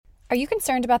Are you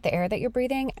concerned about the air that you're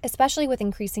breathing, especially with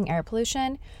increasing air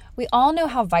pollution? We all know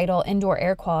how vital indoor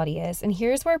air quality is, and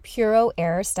here's where Puro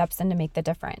Air steps in to make the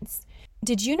difference.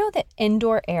 Did you know that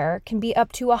indoor air can be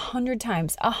up to 100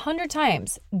 times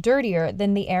dirtier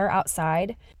than the air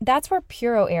outside? That's where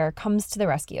Puro Air comes to the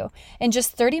rescue. In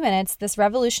just 30 minutes, this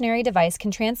revolutionary device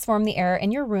can transform the air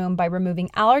in your room by removing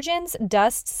allergens,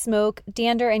 dust, smoke,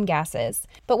 dander, and gases.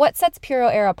 But what sets Puro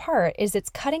Air apart is its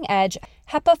cutting-edge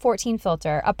HEPA 14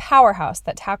 filter, a powerhouse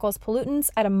that tackles pollutants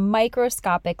at a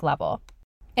microscopic level.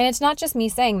 And it's not just me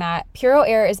saying that. Puro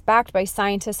Air is backed by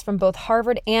scientists from both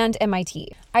Harvard and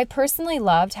MIT. I personally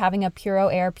loved having a Puro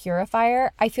Air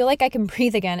purifier. I feel like I can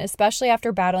breathe again, especially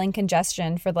after battling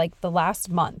congestion for the last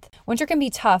month. Winter can be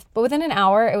tough, but within an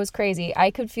hour, it was crazy.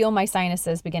 I could feel my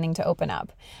sinuses beginning to open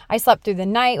up. I slept through the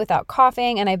night without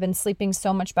coughing, and I've been sleeping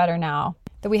so much better now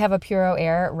that we have a Puro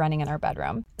Air running in our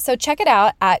bedroom. So check it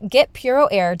out at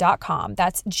getpuroair.com.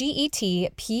 That's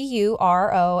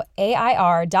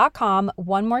GETPUROAIR.com.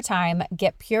 One more time,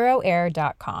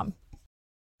 getpuroair.com.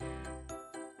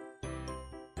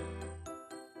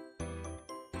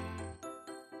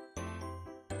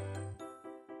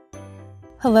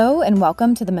 Hello and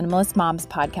welcome to the Minimalist Moms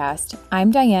podcast. I'm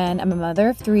Diane. I'm a mother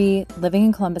of 3 living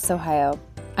in Columbus, Ohio.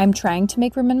 I'm trying to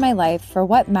make room in my life for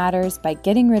what matters by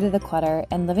getting rid of the clutter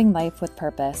and living life with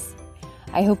purpose.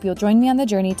 I hope you'll join me on the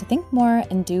journey to think more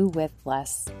and do with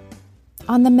less.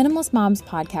 On the Minimalist Moms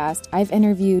podcast, I've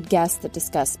interviewed guests that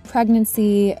discuss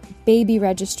pregnancy, baby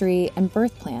registry, and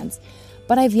birth plans,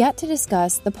 but I've yet to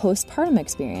discuss the postpartum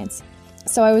experience.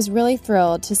 So I was really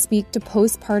thrilled to speak to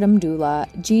postpartum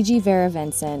doula Gigi Vera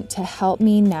Vincent to help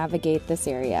me navigate this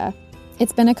area.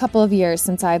 It's been a couple of years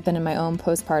since I've been in my own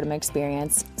postpartum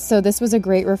experience, so this was a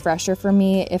great refresher for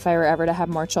me if I were ever to have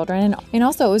more children. And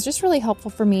also, it was just really helpful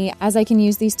for me as I can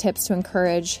use these tips to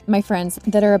encourage my friends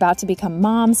that are about to become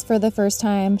moms for the first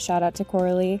time, shout out to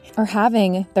Coralie, or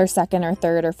having their second or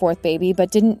third or fourth baby,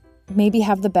 but didn't maybe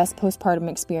have the best postpartum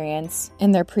experience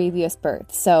in their previous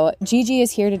birth. So Gigi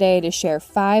is here today to share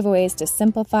 5 ways to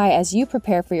simplify as you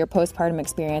prepare for your postpartum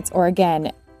experience, or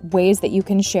again, ways that you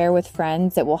can share with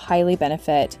friends that will highly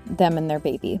benefit them and their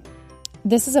baby.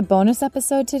 This is a bonus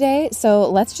episode today, so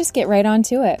let's just get right on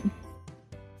to it.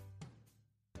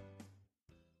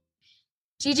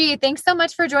 Gigi, thanks so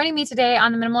much for joining me today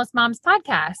on the Minimalist Moms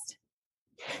podcast.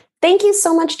 Thank you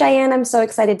so much, Diane. I'm so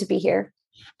excited to be here.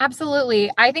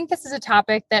 Absolutely. I think this is a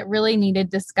topic that really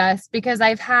needed discussed because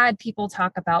I've had people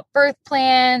talk about birth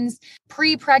plans,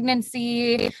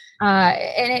 pre-pregnancy,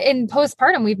 and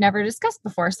postpartum we've never discussed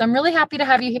before. So I'm really happy to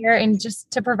have you here and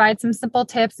just to provide some simple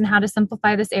tips and how to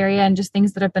simplify this area and just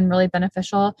things that have been really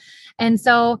beneficial. And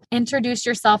so introduce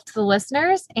yourself to the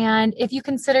listeners and if you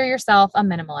consider yourself a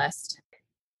minimalist.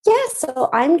 Yeah, so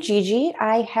I'm Gigi.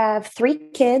 I have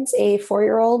 3 kids, a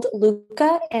 4-year-old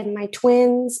Luca, and my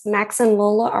twins, Max and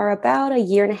Lola, are about a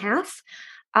year and a half.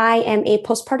 I am a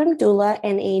postpartum doula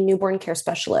and a newborn care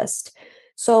specialist.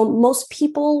 So most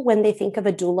people, when they think of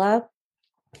a doula,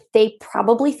 they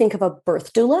probably think of a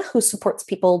birth doula who supports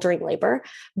people during labor,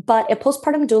 but a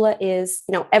postpartum doula is,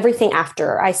 everything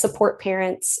after. I support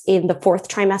parents in the 4th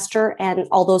trimester and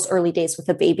all those early days with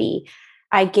a baby.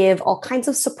 I give all kinds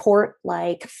of support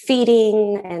like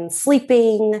feeding and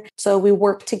sleeping. So we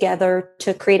work together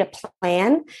to create a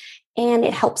plan, and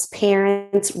it helps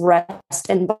parents rest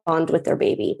and bond with their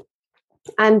baby.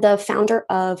 I'm the founder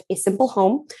of A Simple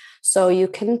Home. So you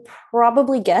can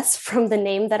probably guess from the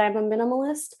name that I'm a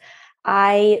minimalist.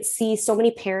 I see so many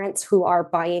parents who are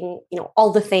buying,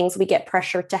 all the things. We get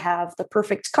pressure to have the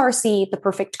perfect car seat, the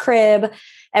perfect crib,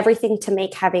 everything to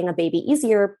make having a baby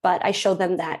easier. But I show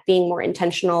them that being more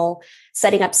intentional,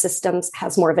 setting up systems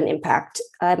has more of an impact.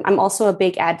 I'm also a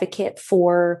big advocate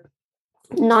for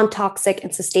non-toxic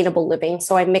and sustainable living.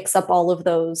 So I mix up all of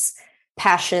those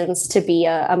passions to be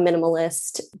a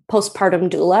minimalist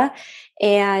postpartum doula.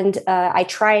 And I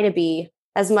try to be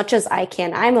as much as I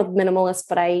can. I'm a minimalist,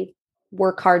 but I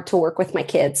work hard to work with my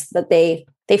kids, that they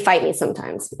fight me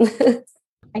sometimes.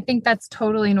 I think that's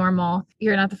totally normal.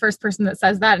 You're not the first person that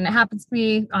says that, and it happens to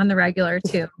me on the regular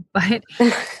too. But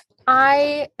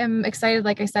I am excited,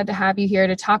 like I said, to have you here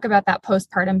to talk about that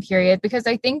postpartum period, because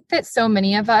I think that so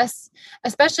many of us,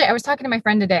 especially I was talking to my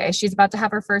friend today, she's about to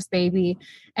have her first baby.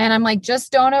 And I'm like,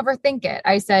 just don't overthink it.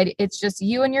 I said, it's just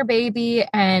you and your baby,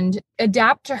 and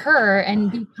adapt to her and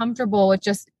be comfortable with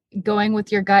just going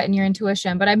with your gut and your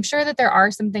intuition. But I'm sure that there are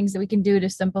some things that we can do to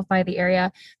simplify the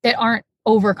area that aren't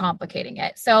overcomplicating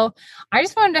it. So I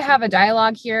just wanted to have a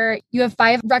dialogue here. You have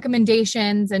 5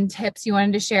 recommendations and tips you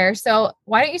wanted to share. So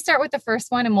why don't you start with the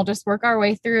first one and we'll just work our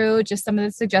way through just some of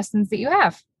the suggestions that you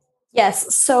have.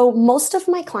 Yes. So most of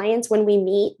my clients, when we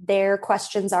meet, their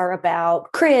questions are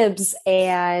about cribs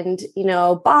and,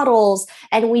 bottles.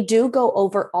 And we do go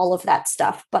over all of that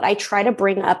stuff, but I try to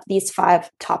bring up these 5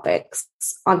 topics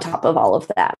on top of all of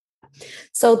that.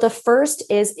 So the first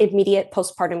is immediate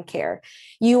postpartum care.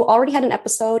 You already had an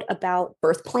episode about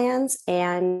birth plans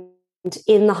and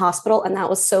in the hospital, and that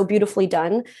was so beautifully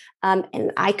done.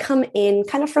 And I come in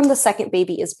kind of from the second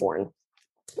baby is born.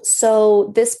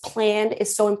 So this plan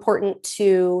is so important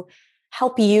to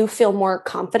help you feel more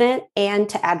confident and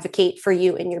to advocate for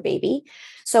you and your baby.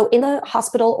 So in the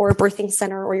hospital or birthing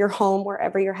center or your home,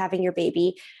 wherever you're having your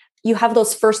baby, you have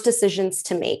those first decisions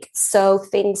to make. So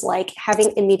things like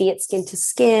having immediate skin to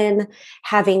skin,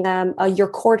 having your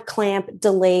cord clamp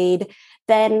delayed,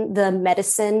 then the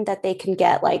medicine that they can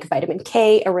get like vitamin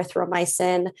K,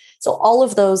 erythromycin. So all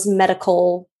of those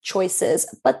medical choices,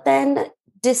 but then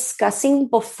discussing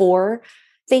before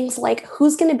things like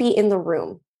who's going to be in the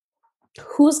room,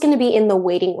 who's going to be in the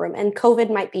waiting room. And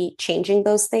COVID might be changing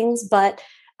those things, but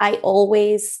I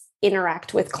always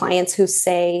interact with clients who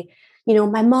say,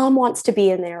 my mom wants to be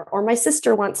in there, or my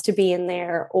sister wants to be in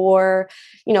there, or,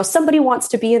 somebody wants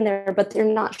to be in there, but they're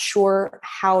not sure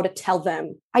how to tell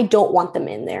them, I don't want them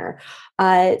in there.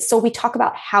 So we talk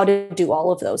about how to do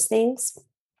all of those things.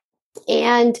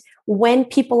 And when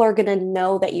people are going to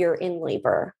know that you're in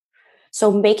labor.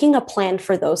 So making a plan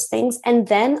for those things. And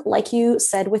then, like you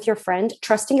said with your friend,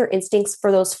 trusting your instincts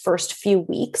for those first few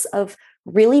weeks of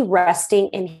really resting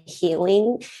and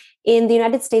healing. In the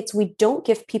United States, we don't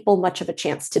give people much of a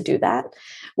chance to do that.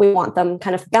 We want them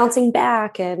kind of bouncing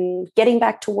back and getting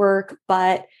back to work.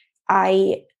 But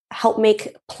I help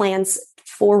make plans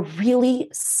for really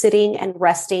sitting and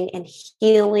resting and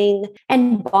healing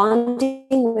and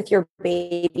bonding with your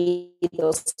baby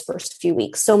those first few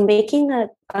weeks. So making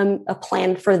a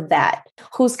plan for that.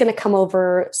 Who's going to come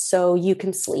over so you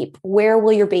can sleep? Where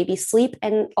will your baby sleep?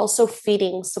 And also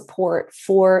feeding support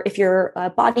for if you're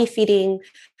body feeding,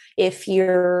 if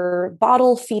you're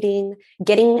bottle feeding,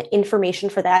 getting information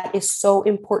for that is so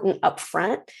important up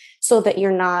front so that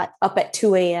you're not up at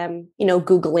 2 a.m.,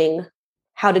 Googling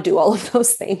how to do all of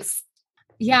those things.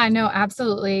 Yeah, no,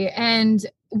 absolutely. And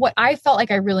what I felt like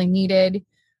I really needed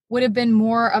would have been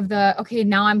more of the, okay,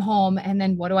 now I'm home. And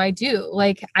then what do I do?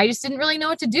 Like, I just didn't really know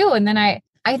what to do. And then I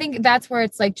think that's where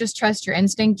it's like, just trust your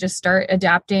instinct, just start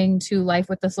adapting to life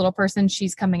with this little person.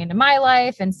 She's coming into my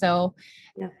life. And so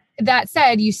that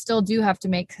said, you still do have to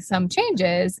make some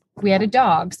changes. We had a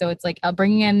dog, so it's like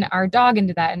bringing in our dog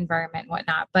into that environment and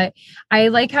whatnot. But I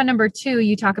like how number 2,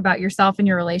 you talk about yourself and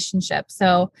your relationship.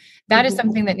 So that is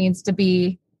something that needs to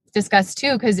be discussed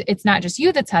too, because it's not just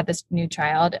you that's had this new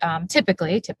child.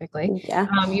 Typically,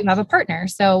 you have a partner.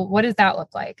 So what does that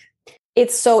look like?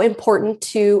 It's so important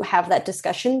to have that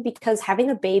discussion because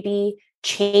having a baby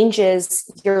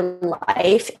changes your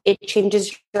life. It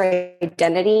changes your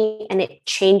identity, and it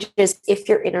changes if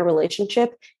you're in a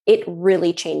relationship. It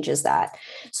really changes that.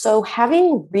 So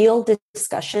having real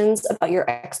discussions about your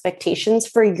expectations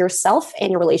for yourself and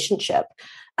your relationship.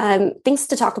 Things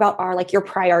to talk about are like your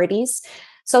priorities.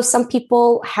 So some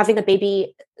people having a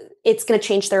baby, it's going to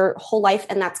change their whole life,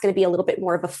 and that's going to be a little bit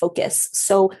more of a focus.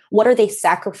 So what are they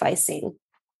sacrificing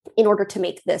in order to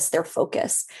make this their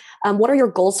focus? What are your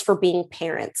goals for being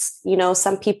parents?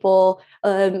 Some people,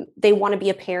 they want to be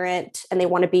a parent and they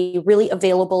want to be really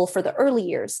available for the early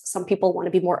years. Some people want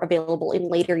to be more available in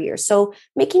later years. So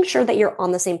making sure that you're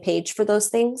on the same page for those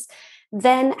things.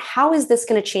 Then how is this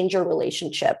going to change your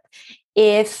relationship?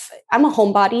 If I'm a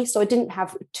homebody, so it didn't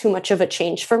have too much of a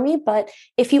change for me, but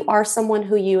if you are someone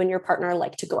who you and your partner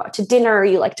like to go out to dinner, or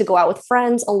you like to go out with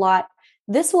friends a lot,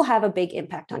 this will have a big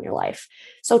impact on your life.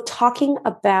 So talking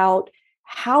about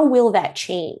how will that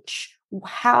change?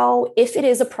 How, if it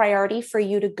is a priority for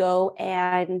you to go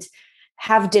and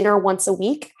have dinner once a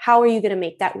week, how are you going to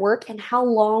make that work? And how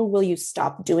long will you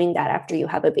stop doing that after you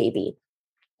have a baby?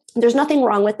 There's nothing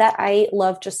wrong with that. I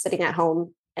love just sitting at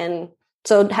home, and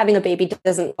so having a baby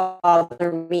doesn't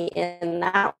bother me in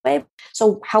that way.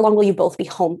 So how long will you both be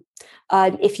home?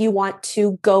 If you want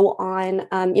to go on,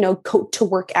 to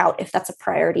work out, if that's a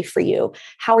priority for you,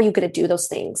 how are you going to do those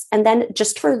things? And then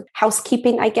just for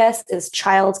housekeeping, I guess, is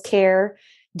childcare,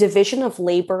 division of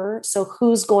labor. So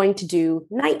who's going to do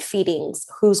night feedings?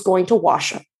 Who's going to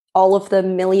wash all of the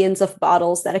millions of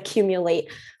bottles that accumulate?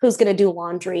 Who's going to do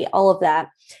laundry? All of that.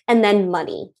 And then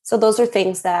money. So those are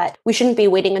things that we shouldn't be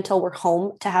waiting until we're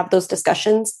home to have those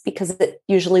discussions, because it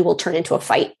usually will turn into a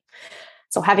fight.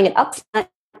 So having it up front,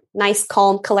 nice,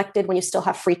 calm, collected when you still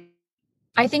have free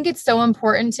I think it's so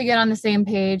important to get on the same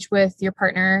page with your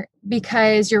partner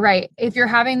because you're right. If you're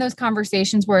having those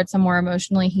conversations where it's a more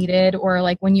emotionally heated or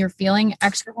like when you're feeling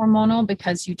extra hormonal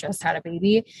because you just had a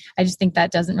baby, I just think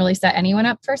that doesn't really set anyone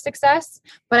up for success.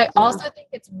 But I also think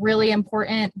it's really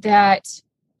important that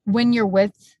when you're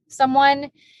with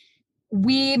someone,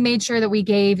 we made sure that we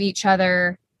gave each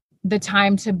other the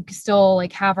time to still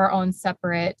like have our own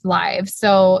separate lives.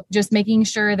 So just making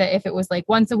sure that if it was like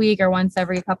once a week or once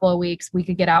every couple of weeks, we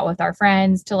could get out with our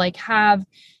friends to like have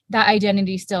that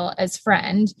identity still as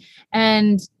friend.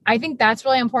 And I think that's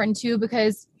really important too,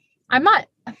 because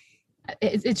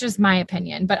it's just my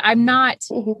opinion, but I'm not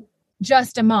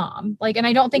just a mom. Like, and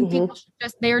I don't think people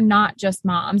should they're not just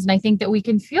moms. And I think that we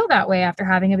can feel that way after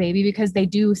having a baby because they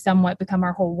do somewhat become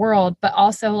our whole world. But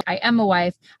also I am a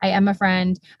wife, I am a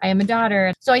friend, I am a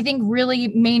daughter. So I think really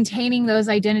maintaining those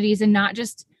identities and not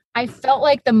just, I felt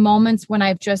like the moments when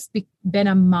I've just been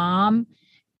a mom,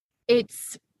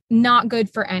 it's not good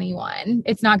for anyone.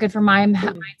 It's not good for my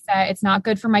mindset. It's not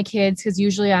good for my kids because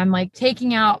usually I'm like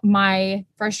taking out my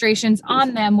frustrations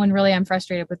on them when really I'm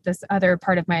frustrated with this other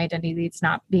part of my identity. It's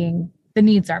not being, the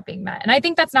needs aren't being met. And I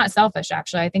think that's not selfish,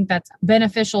 actually. I think that's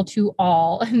beneficial to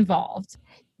all involved.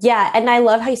 Yeah. And I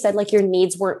love how you said like your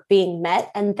needs weren't being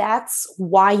met. And that's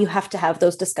why you have to have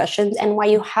those discussions and why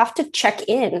you have to check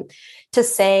in to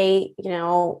say, you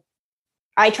know,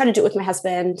 I try to do it with my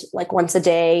husband like once a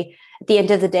day at the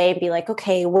end of the day and be like,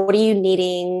 okay, what are you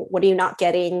needing? What are you not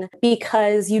getting?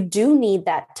 Because you do need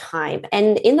that time.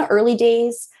 And in the early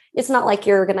days, it's not like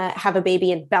you're going to have a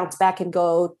baby and bounce back and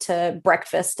go to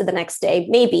breakfast the next day.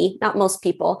 Maybe not most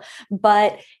people,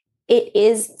 but it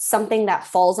is something that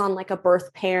falls on like a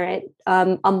birth parent,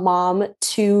 a mom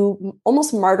to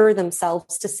almost martyr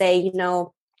themselves to say, you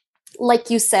know, like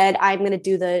you said, I'm going to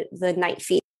do the night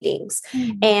feedings.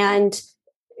 And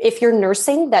if you're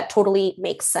nursing, that totally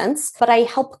makes sense. But I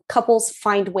help couples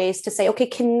find ways to say, okay,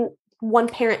 can one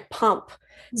parent pump?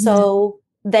 So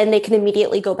then they can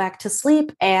immediately go back to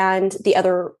sleep and the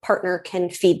other partner can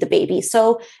feed the baby.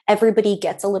 So everybody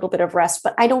gets a little bit of rest.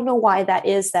 But I don't know why that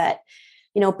is that,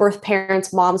 you know, birth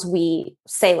parents, moms, we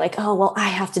say like, oh, well, I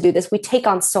have to do this. We take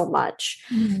on so much.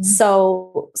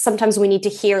 So sometimes we need to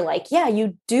hear like, yeah,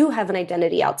 you do have an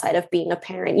identity outside of being a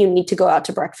parent. You need to go out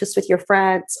to breakfast with your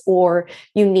friends, or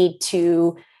you need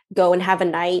to go and have a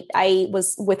night. I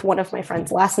was with one of my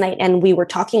friends last night and we were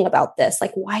talking about this.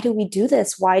 Like, why do we do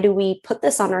this? Why do we put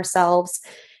this on ourselves?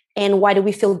 And why do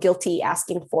we feel guilty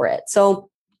asking for it? So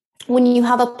when you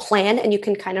have a plan and you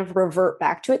can kind of revert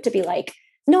back to it to be like,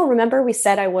 no, remember we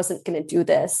said I wasn't going to do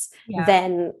this,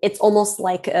 then it's almost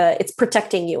like it's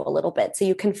protecting you a little bit. So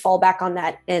you can fall back on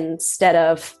that instead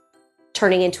of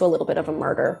turning into a little bit of a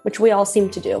martyr, which we all seem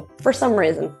to do for some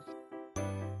reason.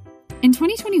 In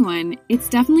 2021, it's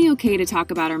definitely okay to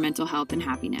talk about our mental health and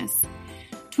happiness.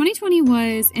 2020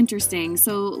 was interesting,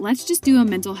 so let's just do a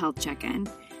mental health check-in.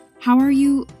 How are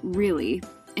you really?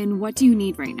 And what do you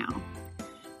need right now?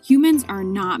 Humans are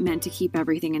not meant to keep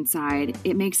everything inside.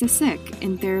 It makes us sick,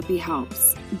 and therapy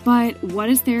helps. But what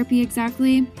is therapy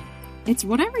exactly? It's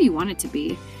whatever you want it to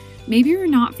be. Maybe you're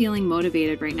not feeling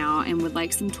motivated right now and would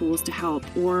like some tools to help,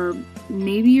 or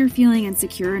maybe you're feeling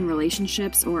insecure in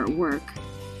relationships or at work.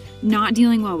 Not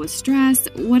dealing well with stress,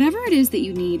 whatever it is that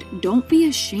you need, don't be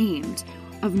ashamed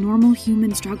of normal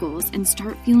human struggles and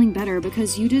start feeling better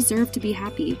because you deserve to be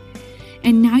happy.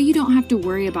 And now you don't have to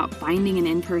worry about finding an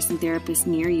in-person therapist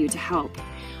near you to help.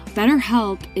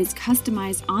 BetterHelp is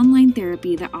customized online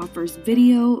therapy that offers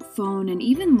video, phone, and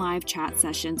even live chat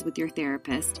sessions with your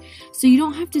therapist, so you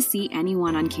don't have to see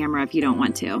anyone on camera if you don't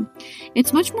want to.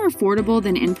 It's much more affordable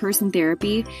than in-person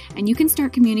therapy, and you can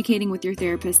start communicating with your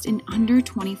therapist in under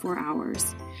 24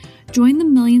 hours. Join the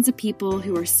millions of people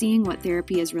who are seeing what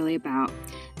therapy is really about.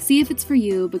 See if it's for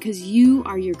you, because you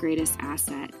are your greatest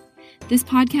asset. This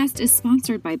podcast is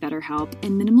sponsored by BetterHelp,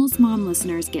 and Minimalist Mom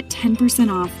listeners get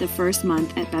 10% off the first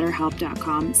month at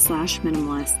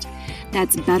BetterHelp.com/minimalist.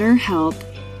 That's BetterHelp,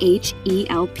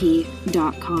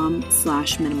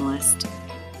 HELP.com/minimalist.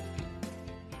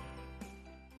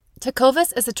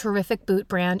 Tecovas is a terrific boot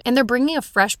brand, and they're bringing a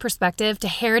fresh perspective to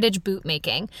heritage boot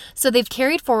making. So they've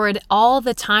carried forward all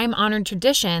the time-honored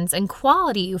traditions and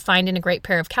quality you find in a great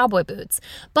pair of cowboy boots,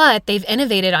 but they've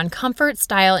innovated on comfort,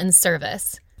 style, and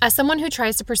service. As someone who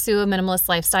tries to pursue a minimalist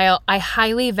lifestyle, I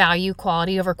highly value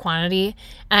quality over quantity,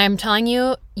 and I'm telling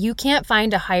you, you can't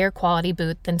find a higher quality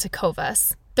boot than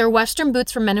Tecovas. Their Western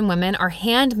boots for men and women are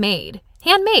handmade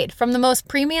from the most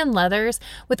premium leathers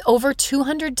with over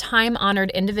 200 time-honored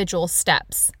individual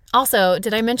steps. Also,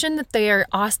 did I mention that they are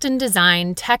Austin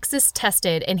designed, Texas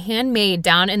tested, and handmade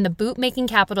down in the boot making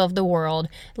capital of the world,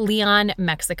 Leon,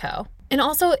 Mexico? And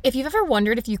also, if you've ever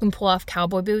wondered if you can pull off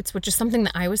cowboy boots, which is something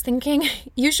that I was thinking,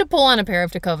 you should pull on a pair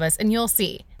of Tecovas and you'll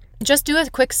see. Just do a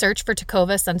quick search for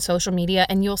Tecovas on social media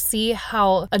and you'll see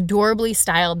how adorably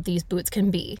styled these boots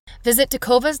can be. Visit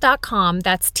tecovas.com,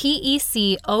 that's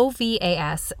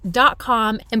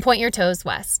TECOVAS.com, and point your toes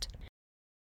west.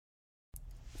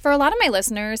 For a lot of my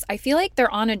listeners, I feel like they're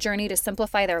on a journey to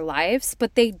simplify their lives,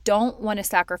 but they don't want to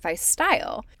sacrifice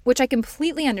style, which I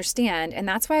completely understand, and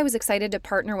that's why I was excited to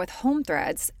partner with Home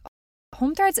Threads.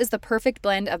 Home Threads is the perfect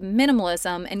blend of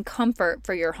minimalism and comfort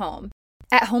for your home.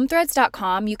 At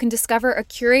homethreads.com, you can discover a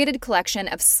curated collection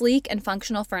of sleek and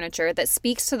functional furniture that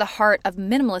speaks to the heart of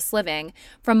minimalist living,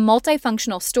 from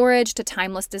multifunctional storage to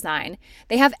timeless design.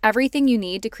 They have everything you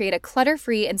need to create a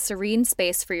clutter-free and serene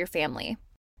space for your family.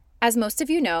 As most of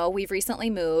you know, we've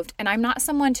recently moved, and I'm not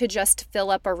someone to just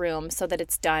fill up a room so that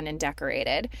it's done and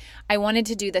decorated. I wanted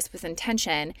to do this with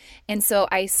intention, and so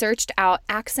I searched out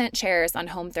accent chairs on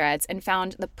Home Threads and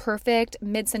found the perfect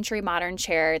mid-century modern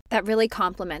chair that really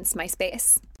complements my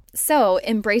space. So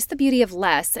embrace the beauty of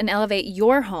less and elevate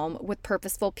your home with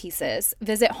purposeful pieces.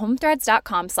 Visit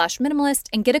homethreads.com/minimalist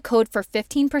and get a code for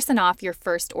 15% off your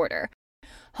first order.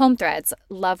 Home Threads,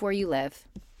 love where you live.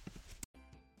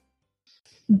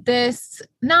 This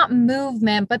not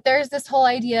movement, but there's this whole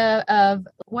idea of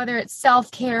whether it's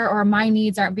self-care or my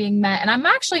needs aren't being met. And I'm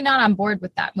actually not on board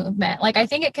with that movement. Like, I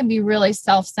think it can be really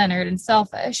self-centered and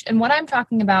selfish. And what I'm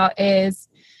talking about is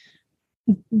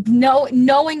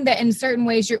knowing that in certain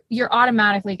ways you're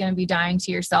automatically going to be dying to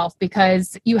yourself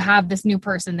because you have this new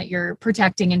person that you're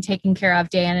protecting and taking care of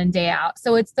day in and day out.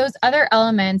 So it's those other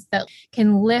elements that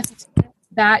can lift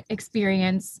that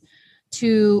experience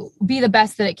to be the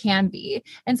best that it can be.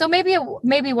 And so maybe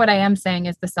what I am saying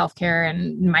is the self-care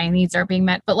and my needs are being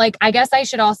met. But like, I guess I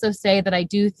should also say that I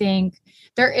do think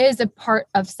there is a part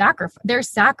of sacrifice. There's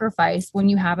sacrifice when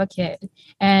you have a kid,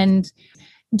 and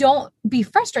don't be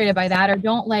frustrated by that, or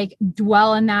don't like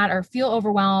dwell in that or feel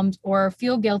overwhelmed or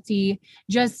feel guilty.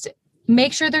 Just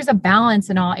make sure there's a balance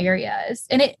in all areas.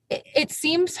 And it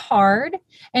seems hard.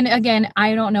 And again,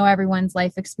 I don't know everyone's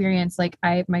life experience. Like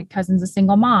my cousin's a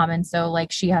single mom. And so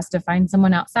like she has to find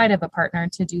someone outside of a partner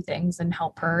to do things and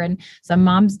help her. And some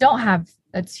moms don't have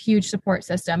a huge support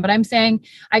system. But I'm saying,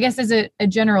 I guess as a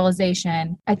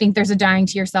generalization, I think there's a dying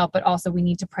to yourself, but also we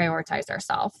need to prioritize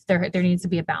ourselves. There needs to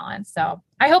be a balance. So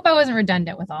I hope I wasn't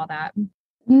redundant with all that.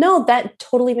 No, that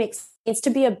totally needs to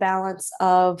be a balance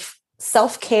of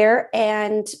self-care.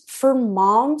 And for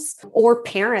moms or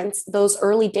parents, those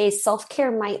early days, self-care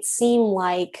might seem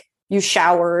like you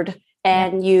showered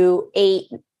and you ate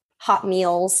hot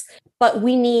meals, but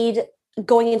we need,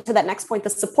 going into that next point, the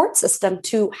support system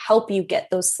to help you get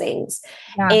those things.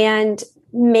 Yeah. And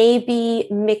maybe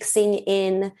mixing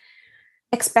in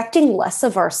expecting less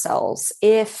of ourselves.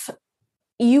 If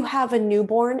you have a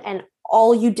newborn and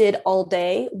all you did all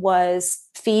day was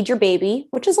feed your baby,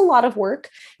 which is a lot of work,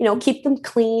 keep them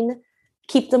clean,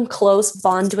 keep them close,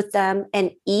 bond with them,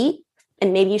 and eat,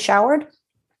 and maybe you showered,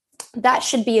 that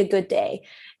should be a good day.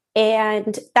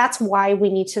 And that's why we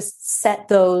need to set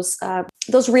those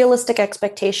realistic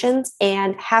expectations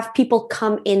and have people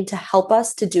come in to help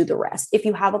us to do the rest. If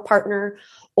you have a partner,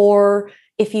 or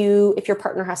if your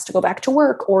partner has to go back to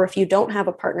work, or if you don't have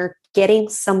a partner, getting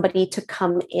somebody to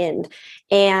come in.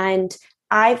 And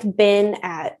I've been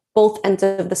at both ends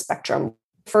of the spectrum.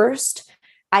 First,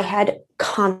 I had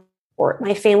constant support.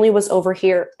 My family was over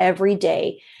here every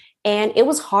day. And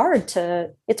it's hard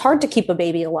to keep a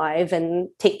baby alive and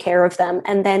take care of them.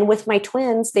 And then with my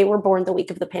twins, they were born the week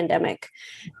of the pandemic.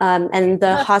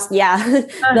 The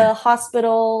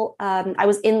hospital, I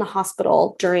was in the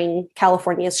hospital during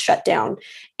California's shutdown.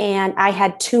 And I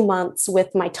had 2 months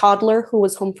with my toddler who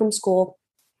was home from school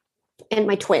and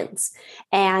my twins.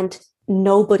 And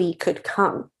nobody could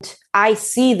come. I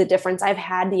see the difference. I've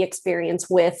had the experience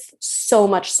with so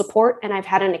much support, and I've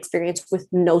had an experience with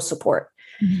no support.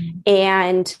 Mm-hmm.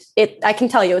 And I can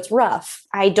tell you it's rough.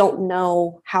 I don't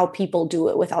know how people do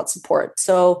it without support.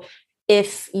 So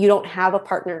if you don't have a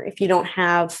partner, if you don't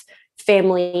have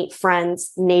family,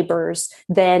 friends, neighbors,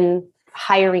 then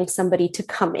hiring somebody to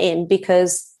come in,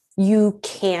 because you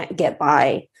can't get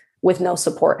by with no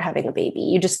support having a baby.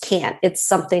 You just can't. It's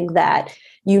something that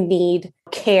you need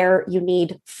care, you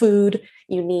need food,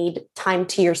 you need time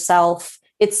to yourself.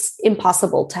 It's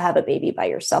impossible to have a baby by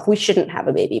yourself. We shouldn't have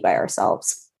a baby by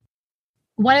ourselves.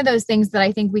 One of those things that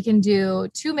I think we can do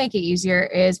to make it easier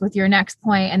is with your next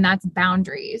point, and that's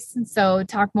boundaries. So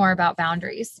talk more about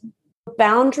boundaries.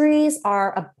 Boundaries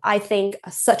are, I think,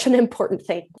 such an important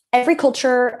thing. Every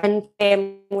culture and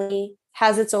family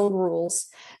has its own rules.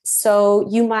 So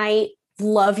you might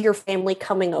love your family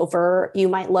coming over. You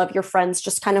might love your friends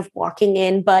just kind of walking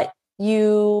in, but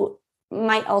you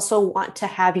might also want to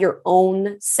have your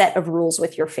own set of rules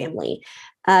with your family,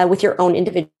 with your own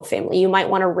individual family. You might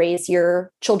want to raise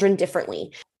your children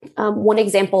differently. One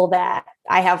example that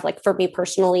I have, like for me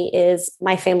personally, is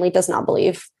my family does not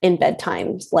believe in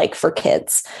bedtimes, like for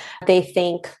kids. They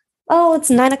think, oh, it's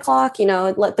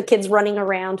 9:00, let the kids running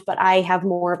around, but I have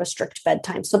more of a strict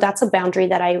bedtime. So that's a boundary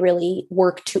that I really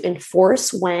work to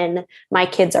enforce when my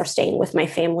kids are staying with my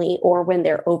family or when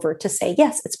they're over, to say,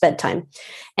 yes, it's bedtime.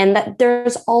 And that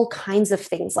there's all kinds of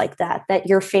things like that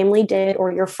your family did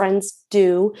or your friends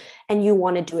do, and you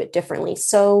want to do it differently.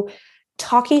 So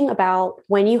talking about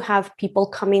when you have people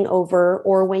coming over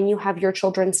or when you have your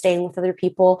children staying with other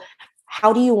people,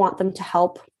 how do you want them to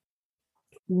help?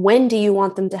 When do you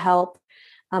want them to help?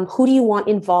 Who do you want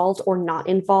involved or not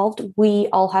involved? We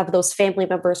all have those family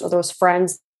members or those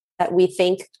friends that we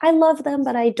think, I love them,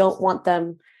 but I don't want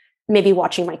them maybe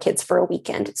watching my kids for a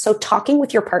weekend. So talking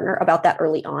with your partner about that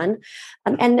early on,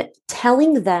 and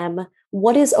telling them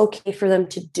what is okay for them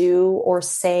to do or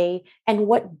say, and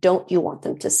what don't you want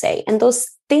them to say. And those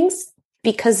things,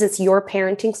 because it's your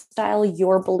parenting style,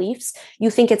 your beliefs,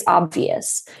 you think it's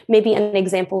obvious. Maybe an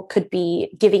example could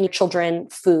be giving your children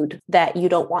food that you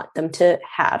don't want them to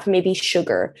have, maybe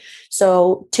sugar.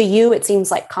 So to you, it seems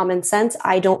like common sense.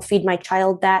 I don't feed my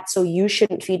child that, so you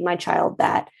shouldn't feed my child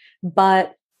that.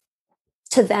 But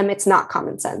to them, it's not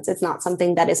common sense. It's not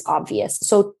something that is obvious.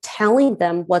 So telling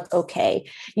them what's okay.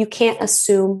 You can't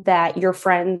assume that your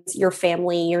friends, your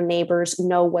family, your neighbors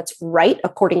know what's right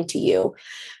according to you.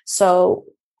 So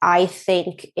I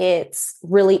think it's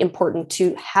really important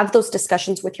to have those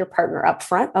discussions with your partner up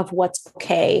front of what's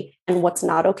okay and what's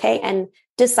not okay, and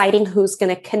deciding who's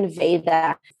going to convey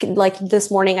that. Like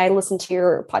this morning, I listened to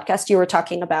your podcast. You were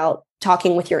talking about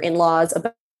talking with your in-laws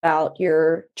about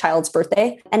your child's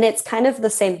birthday. And it's kind of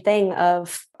the same thing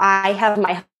of, I have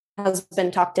my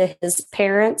husband talk to his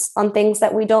parents on things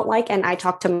that we don't like, and I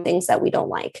talk to him things that we don't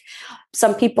like.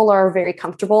 Some people are very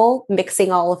comfortable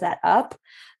mixing all of that up,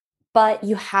 but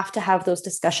you have to have those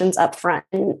discussions up front.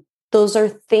 And those are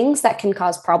things that can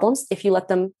cause problems. If you let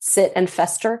them sit and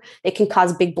fester, it can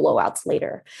cause big blowouts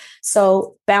later.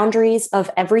 So boundaries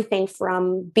of everything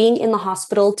from being in the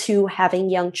hospital to having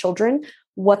young children,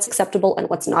 what's acceptable and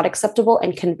what's not acceptable,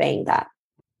 and conveying that.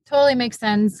 Totally makes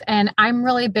sense. And I'm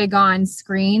really big on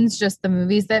screens, just the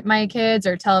movies that my kids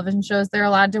or television shows they're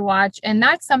allowed to watch. And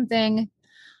that's something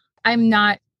I'm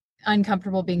not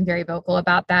uncomfortable being very vocal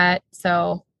about that.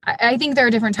 So I think there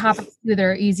are different topics that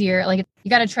are easier. Like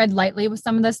you got to tread lightly with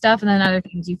some of this stuff. And then other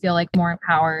things you feel like more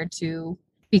empowered to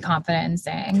be confident in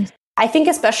saying. I think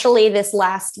especially this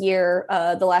last year,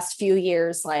 the last few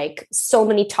years, like so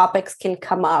many topics can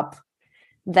come up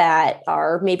that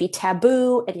are maybe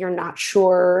taboo, and you're not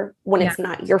sure when it's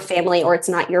not your family or it's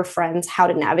not your friends, how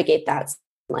to navigate that.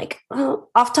 Like, oh,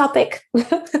 off topic,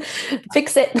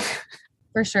 fix it.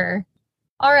 For sure.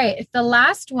 All right. The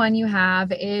last one you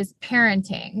have is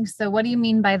parenting. So what do you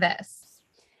mean by this?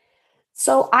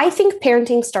 So I think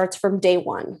parenting starts from day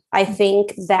one. I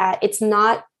think that it's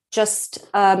not just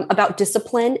about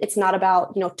discipline. It's not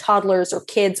about, toddlers or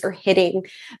kids or hitting,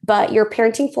 but your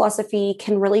parenting philosophy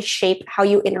can really shape how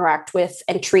you interact with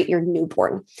and treat your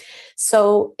newborn.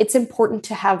 So it's important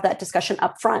to have that discussion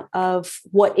up front of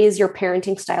what is your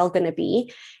parenting style going to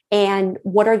be, and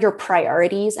what are your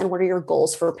priorities and what are your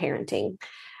goals for parenting.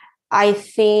 I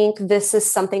think this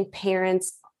is something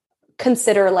parents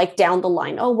consider like down the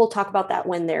line. Oh, we'll talk about that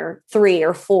when they're 3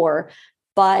 or 4,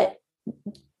 but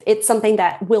it's something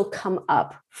that will come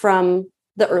up from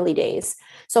the early days.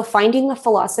 So finding the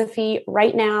philosophy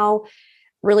right now,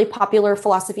 really popular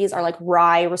philosophies are like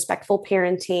RIE, respectful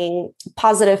parenting,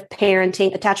 positive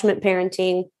parenting, attachment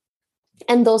parenting.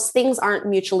 And those things aren't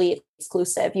mutually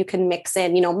exclusive. You can mix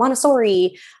in,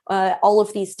 Montessori, all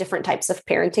of these different types of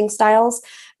parenting styles,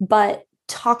 but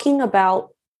talking about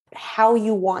how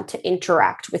you want to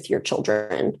interact with your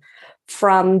children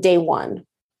from day one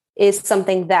is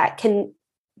something that can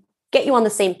get you on the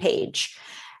same page.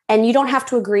 And you don't have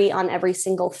to agree on every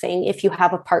single thing if you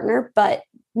have a partner, but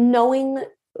knowing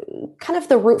kind of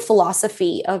the root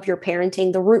philosophy of your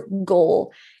parenting, the root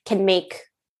goal, can make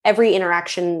every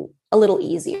interaction a little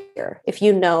easier if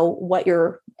you know what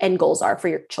your end goals are for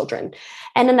your children.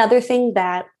 And another thing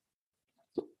that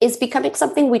is becoming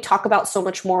something we talk about so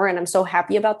much more, and I'm so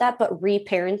happy about that, but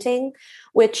reparenting,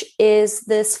 which is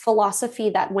this philosophy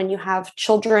that when you have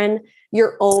children,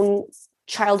 your own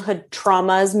childhood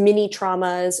traumas, mini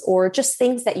traumas, or just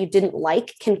things that you didn't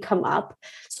like can come up.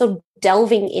 So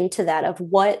delving into that of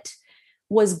what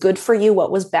was good for you, what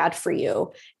was bad for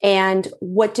you, and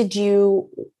what did you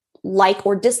like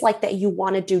or dislike that you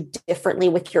want to do differently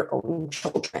with your own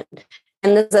children.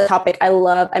 And this is a topic I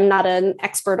love. I'm not an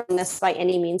expert on this by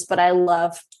any means, but I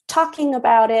love talking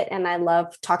about it. And I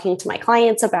love talking to my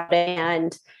clients about it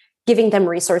and giving them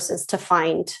resources to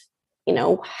find,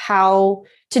 how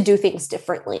to do things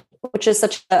differently, which is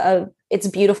it's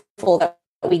beautiful that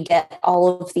we get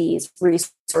all of these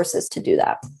resources to do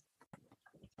that.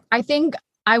 I think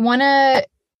I want to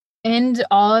end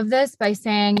all of this by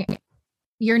saying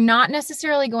you're not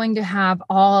necessarily going to have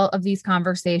all of these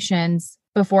conversations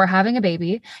before having a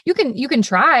baby. You can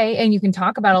try and you can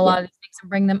talk about a lot of these things and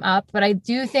bring them up. But I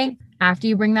do think after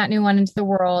you bring that new one into the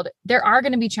world, there are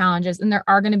going to be challenges and there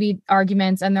are going to be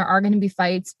arguments and there are going to be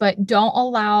fights, but don't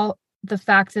allow the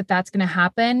fact that that's going to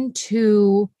happen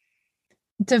to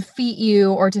defeat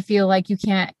you or to feel like you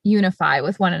can't unify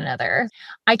with one another.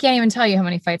 I can't even tell you how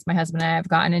many fights my husband and I have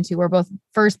gotten into. We're both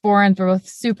firstborns, we're both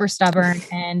super stubborn,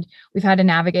 and we've had to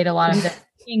navigate a lot of this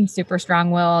being super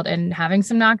strong-willed and having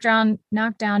some knockdown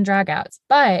dragouts.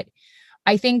 But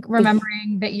I think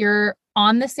remembering that you're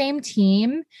on the same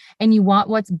team and you want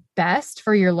what's best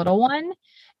for your little one,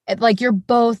 like you're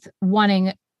both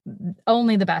wanting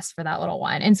only the best for that little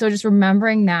one. And so just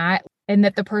remembering that and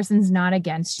that the person's not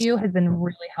against you has been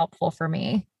really helpful for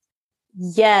me.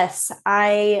 Yes.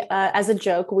 As a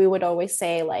joke, we would always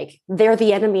say like, they're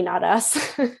the enemy, not us.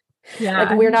 Yeah.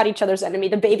 Like we're not each other's enemy.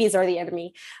 The babies are the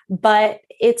enemy, but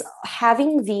it's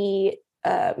having the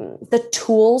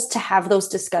tools to have those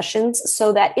discussions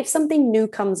so that if something new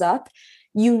comes up,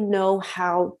 you know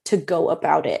how to go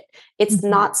about it. It's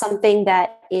not something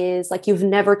that is like you've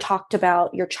never talked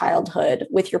about your childhood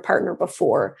with your partner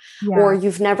before, or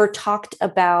you've never talked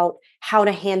about how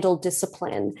to handle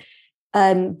discipline.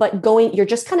 But you're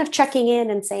just kind of checking in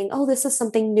and saying, oh, this is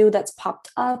something new that's popped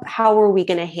up. How are we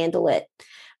going to handle it?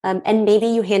 And maybe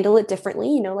you handle it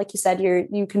differently. Like you said,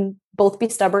 you can both be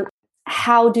stubborn.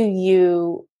 How do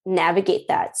you navigate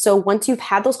that? So once you've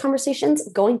had those conversations,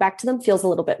 going back to them feels a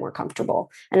little bit more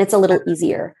comfortable and it's a little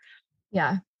easier.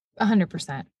 Yeah,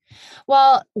 100%.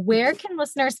 Well, where can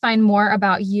listeners find more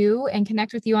about you and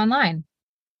connect with you online?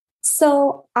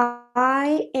 So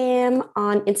I am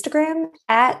on Instagram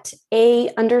at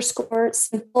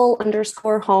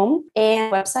 @a_simple_home,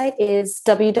 and website is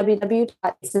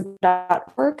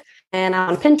www.simple.org, and I'm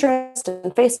on Pinterest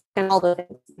and Facebook and all the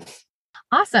things.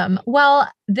 Awesome. Well,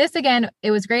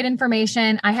 it was great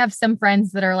information. I have some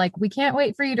friends that are like, we can't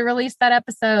wait for you to release that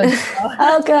episode.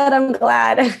 Oh, good. I'm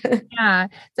glad. Yeah.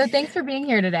 So thanks for being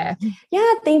here today.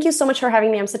 Yeah. Thank you so much for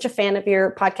having me. I'm such a fan of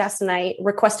your podcast and I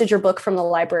requested your book from the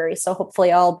library. So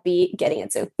hopefully I'll be getting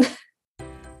it soon.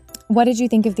 What did you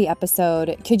think of the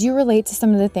episode? Could you relate to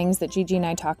some of the things that Gigi and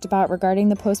I talked about regarding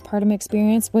the postpartum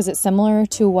experience? Was it similar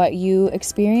to what you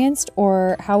experienced,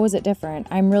 or how was it different?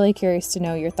 I'm really curious to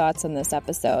know your thoughts on this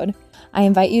episode. I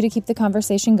invite you to keep the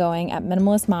conversation going at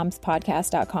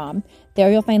minimalistmomspodcast.com.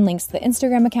 There you'll find links to the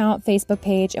Instagram account, Facebook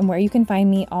page, and where you can find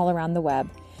me all around the web.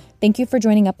 Thank you for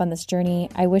joining up on this journey.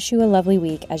 I wish you a lovely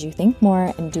week as you think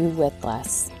more and do with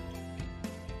less.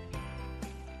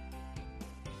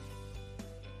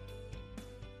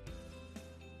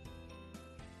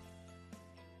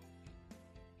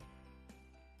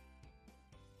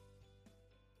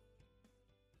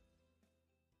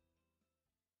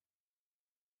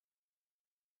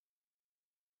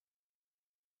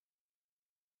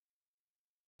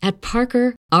 At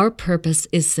Parker, our purpose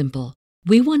is simple.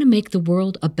 We want to make the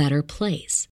world a better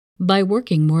place by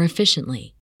working more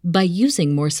efficiently, by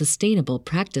using more sustainable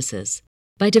practices,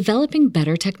 by developing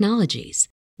better technologies.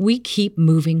 We keep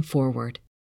moving forward.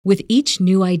 With each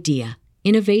new idea,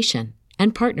 innovation,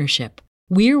 and partnership,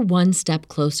 we're one step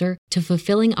closer to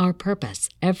fulfilling our purpose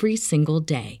every single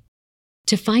day.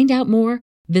 To find out more,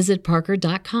 visit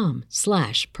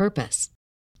parker.com/purpose.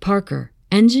 Parker,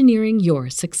 engineering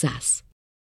your success.